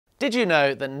Did you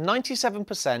know that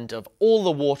 97% of all the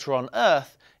water on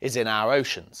Earth is in our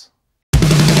oceans?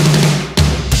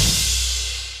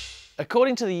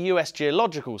 According to the US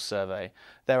Geological Survey,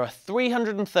 there are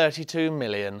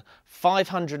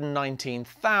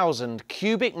 332,519,000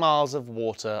 cubic miles of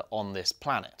water on this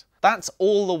planet. That's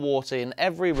all the water in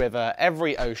every river,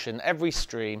 every ocean, every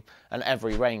stream, and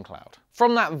every rain cloud.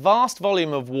 From that vast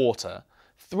volume of water,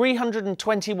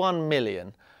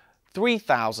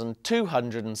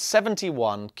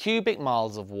 321,003,271 cubic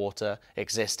miles of water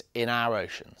exist in our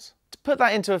oceans. To put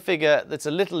that into a figure that's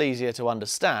a little easier to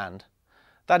understand,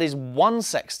 that is 1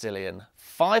 sextillion,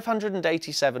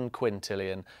 587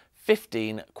 quintillion,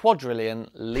 15 quadrillion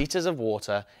litres of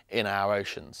water in our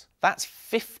oceans. That's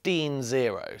 15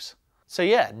 zeros. So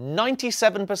yeah,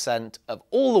 97% of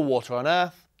all the water on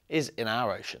Earth is in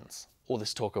our oceans. All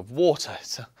this talk of water,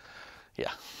 so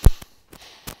yeah.